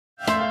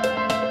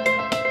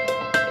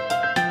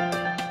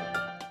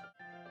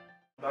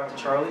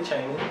Charley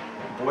Cheney,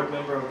 board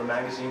member of the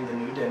magazine The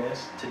New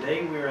Dentist.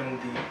 Today we're in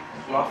the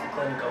Lawful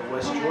Clinic of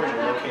West Georgia,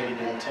 located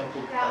in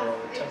Temple,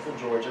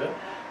 Georgia.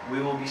 We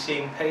will be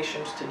seeing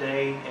patients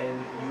today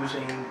and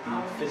using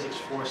the Physics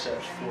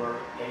Forceps for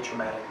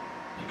atraumatic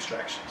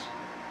extractions.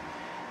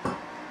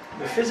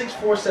 The Physics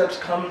Forceps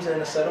comes in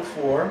a set of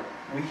 4.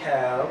 We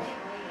have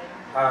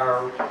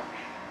our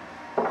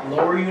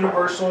lower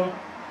universal,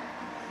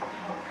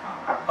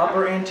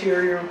 upper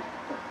anterior,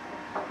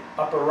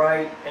 upper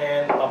right,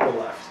 and upper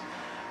left.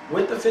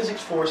 With the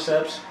Physics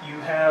Forceps, you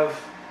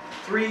have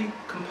 3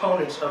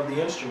 components of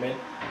the instrument.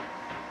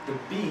 The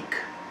beak,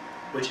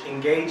 which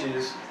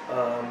engages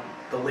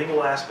the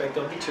lingual aspect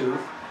of the tooth.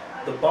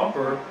 The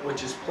bumper,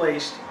 which is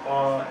placed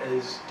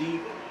as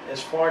deep,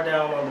 as far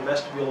down on the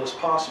vestibule as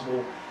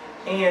possible.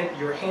 And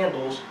your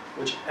handles,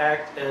 which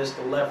act as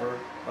the lever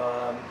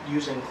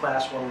using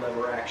Class 1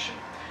 lever action.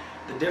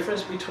 The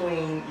difference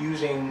between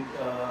using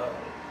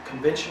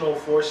conventional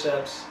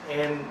forceps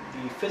and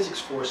the Physics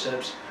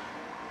Forceps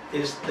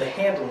is the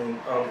handling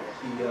of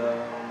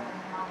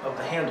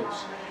the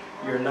handles.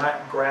 You're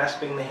not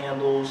grasping the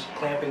handles,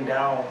 clamping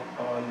down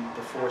on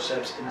the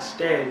forceps.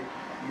 Instead,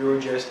 you're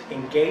just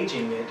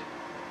engaging it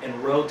and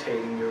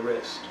rotating your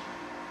wrist.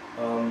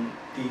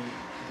 The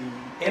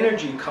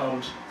energy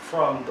comes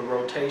from the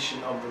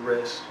rotation of the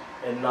wrist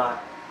and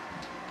not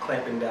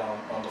clamping down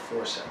on the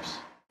forceps.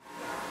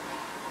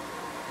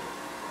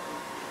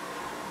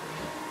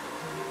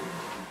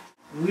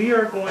 We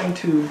are going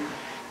to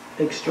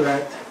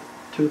extract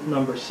tooth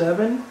number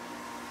 7,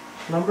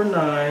 number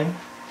 9,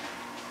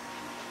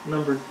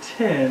 number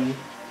 10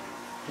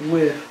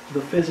 with the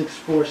Physics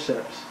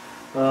Forceps.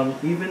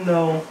 Even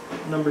though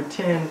number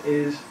 10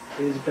 is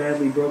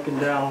badly broken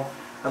down,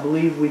 I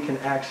believe we can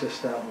access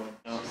that one.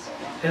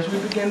 As we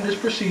begin this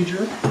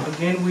procedure,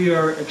 again we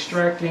are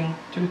extracting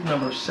tooth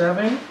number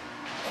 7,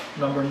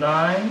 number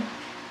 9,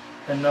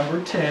 and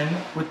number 10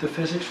 with the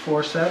Physics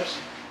Forceps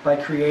by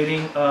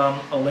creating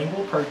a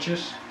lingual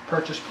purchase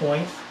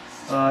point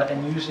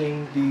and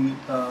using the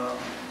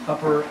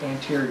upper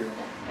anterior.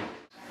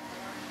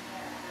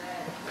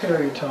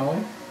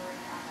 Periotome.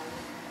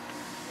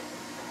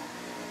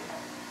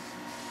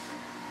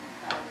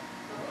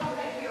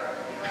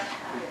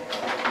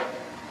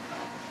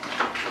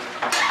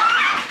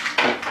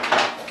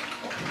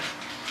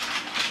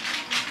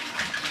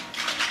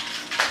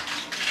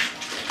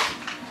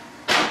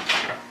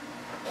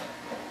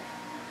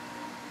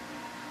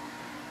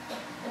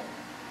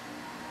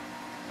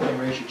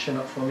 Raise your chin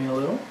up for me a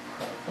little.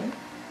 Perfect.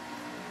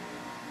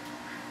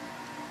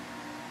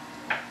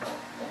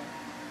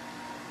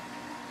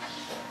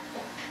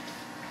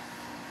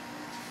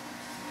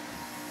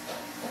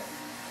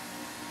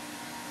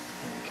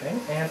 Okay,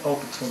 and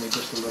open for me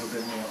just a little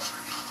bit more.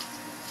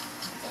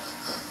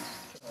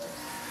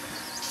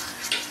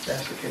 If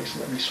that's the case,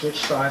 let me switch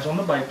sides on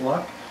the bite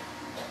block.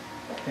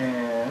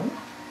 And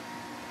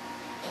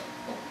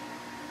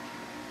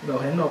go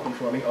ahead and open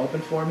for me.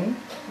 Open for me.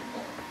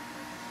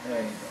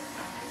 There you go.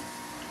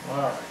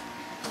 Alright.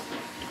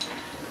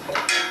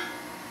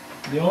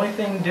 The only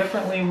thing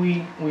differently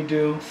we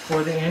do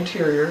for the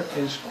anterior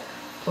is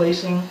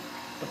placing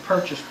the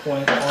purchase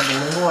point on the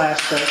lingual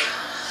aspect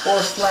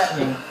or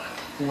flattening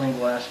the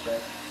lingual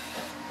aspect.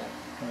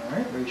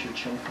 Alright, raise your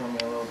chin for me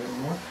a little bit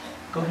more.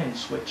 Go ahead and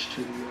switch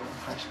to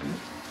high speed.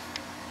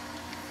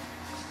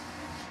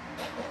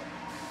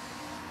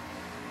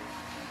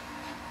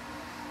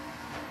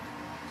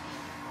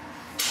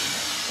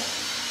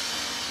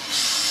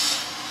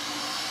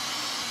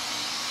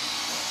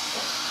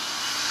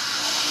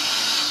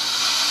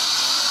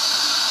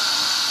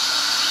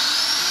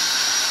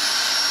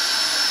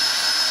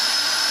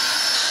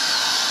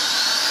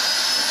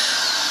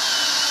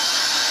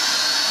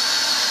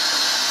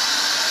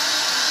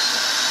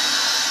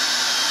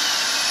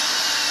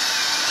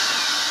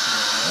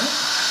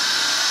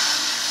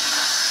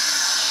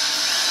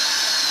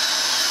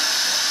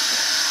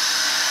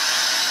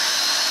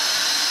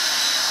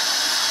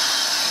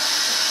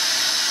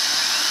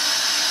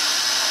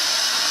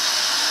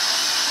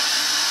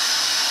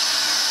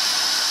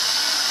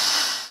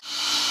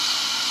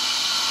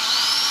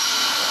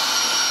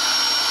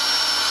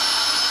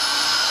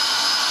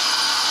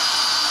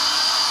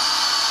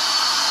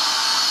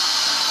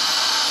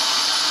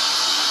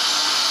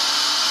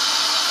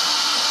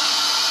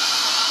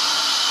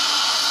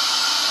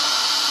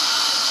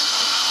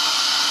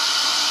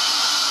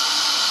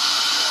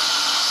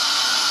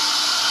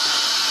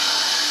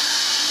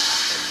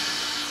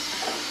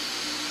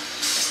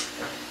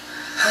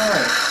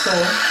 So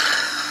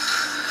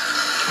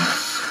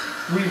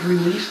we've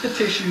released the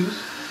tissues,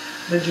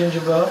 the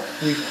gingiva.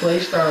 We've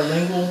placed our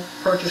lingual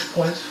purchase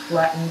points,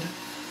 flattened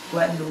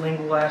the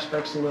lingual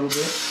aspects a little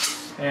bit,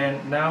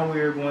 and now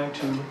we're going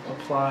to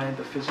apply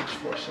the Physics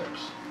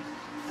Forceps.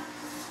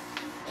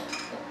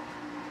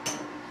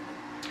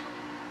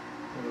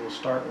 We will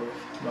start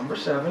with number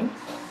 7,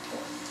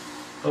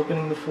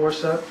 opening the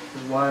forceps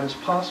as wide as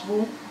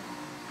possible,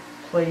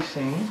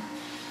 placing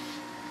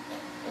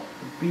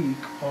the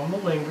beak on the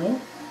lingual,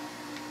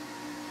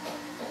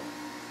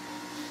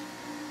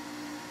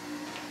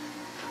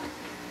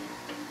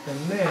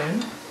 And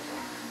then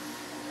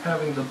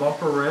having the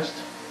bumper rest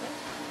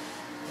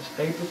as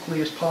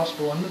apically as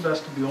possible in the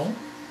vestibule.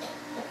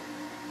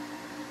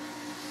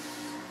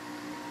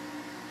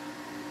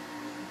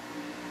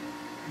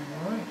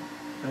 Alright,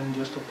 and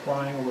just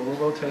applying a little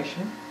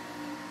rotation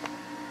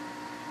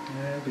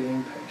and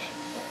being patient.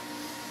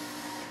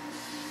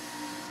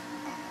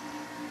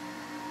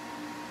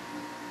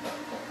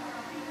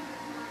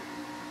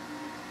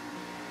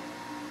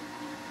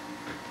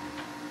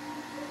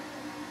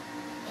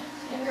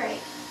 Doing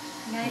great.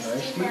 Nice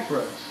deep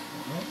breaths.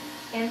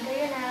 In through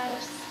your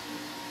nose.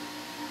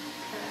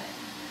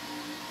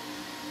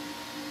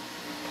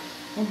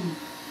 Good.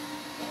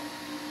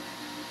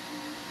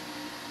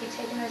 Keep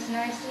taking those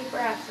nice deep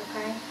breaths,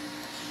 okay?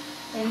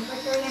 In for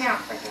 3 and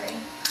out for 3.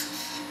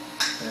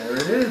 There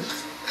it is.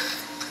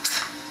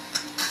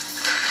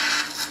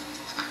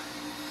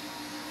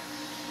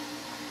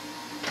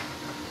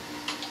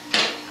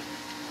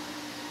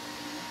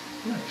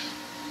 Nice.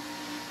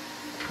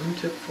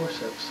 Tip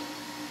forceps.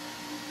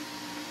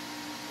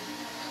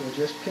 So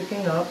just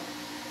picking up.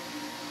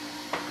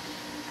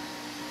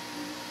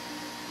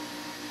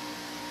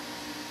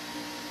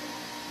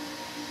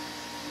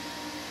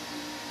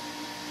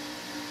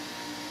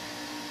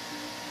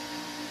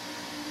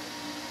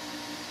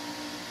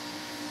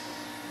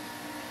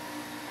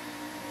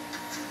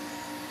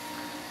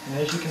 And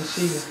as you can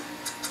see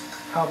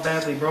how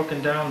badly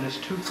broken down this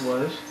tooth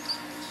was,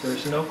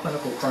 there's no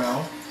clinical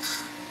crown,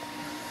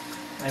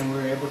 and we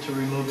were able to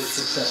remove it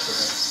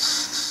successfully.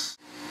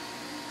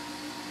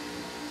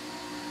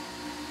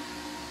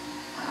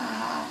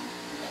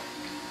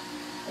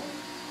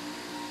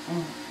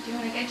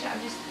 Doing a good job.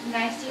 Just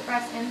nice deep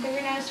breaths in through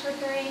your nose for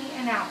 3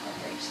 and out for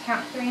 3. Just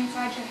count 3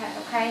 inside your head,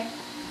 okay?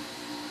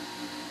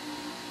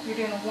 You're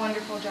doing a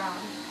wonderful job.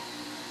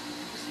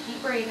 Just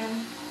keep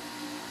breathing.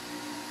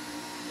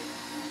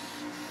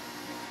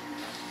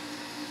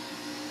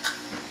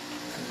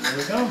 There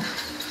we go.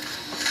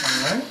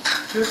 Alright,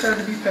 just had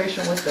to be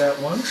patient with that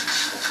one.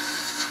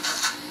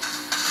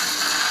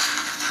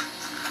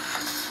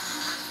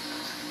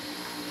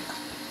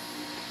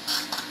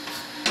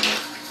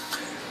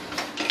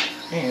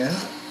 And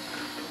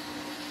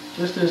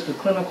just as the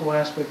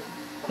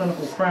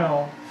clinical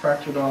crown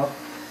fractured off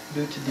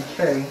due to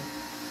decay,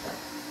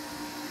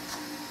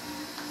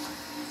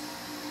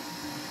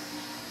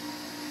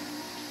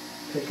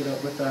 pick it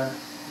up with our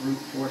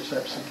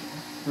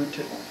root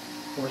tip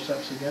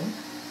forceps again.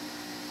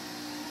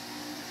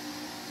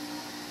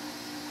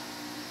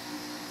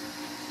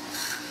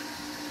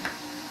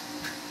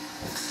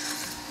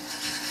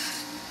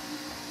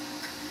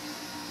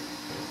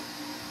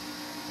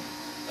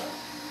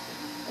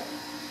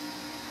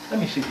 Let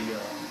me see the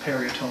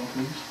periotome,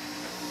 please.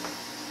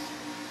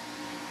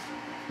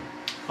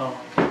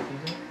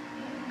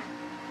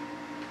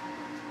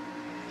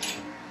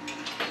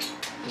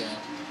 Yeah,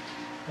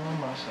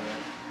 on my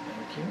side.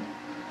 Thank you.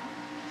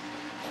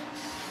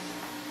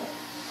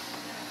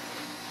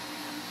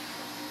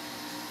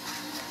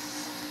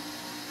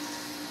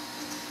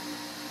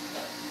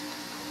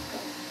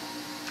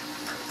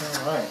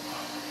 All right.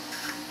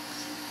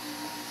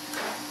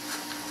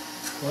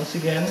 Once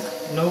again,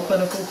 no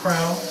clinical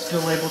crown,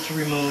 still able to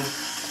remove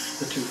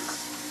the tooth.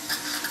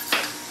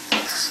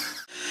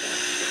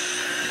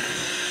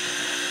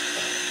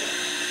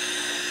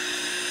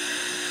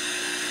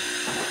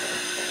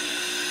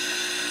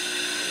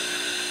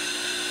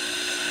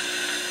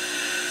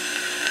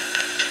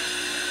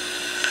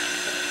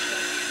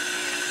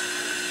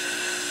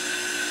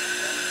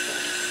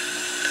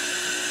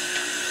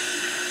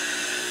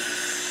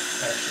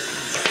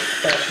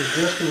 Fracture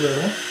just a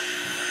little.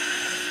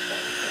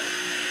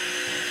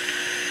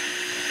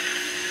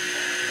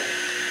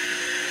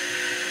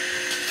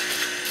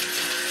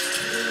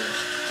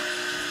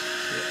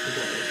 We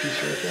got that piece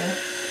right there.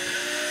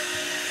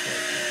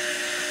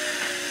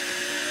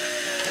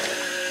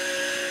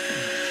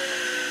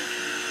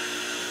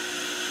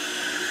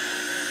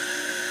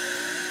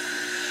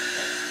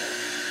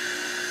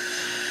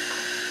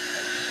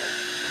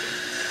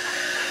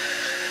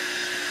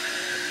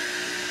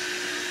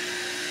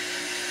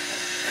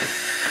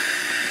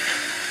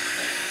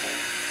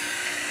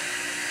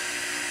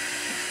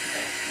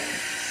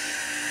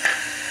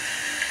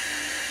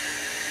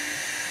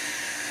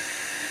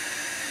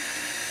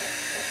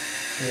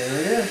 There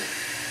it is.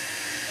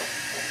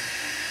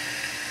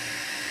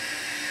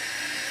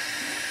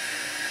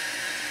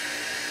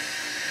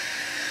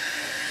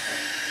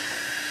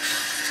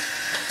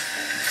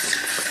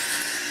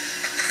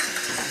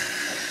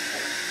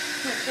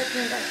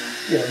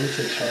 Yeah, let me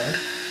take time.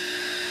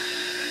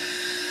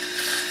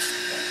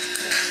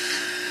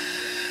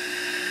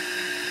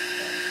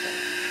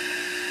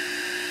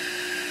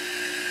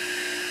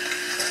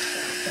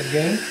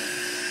 Again,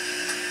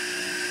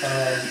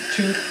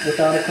 tooth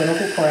without a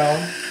clinical crown,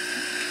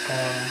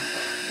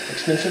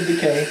 extensive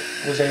decay,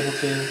 was able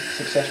to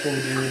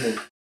successfully be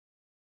removed.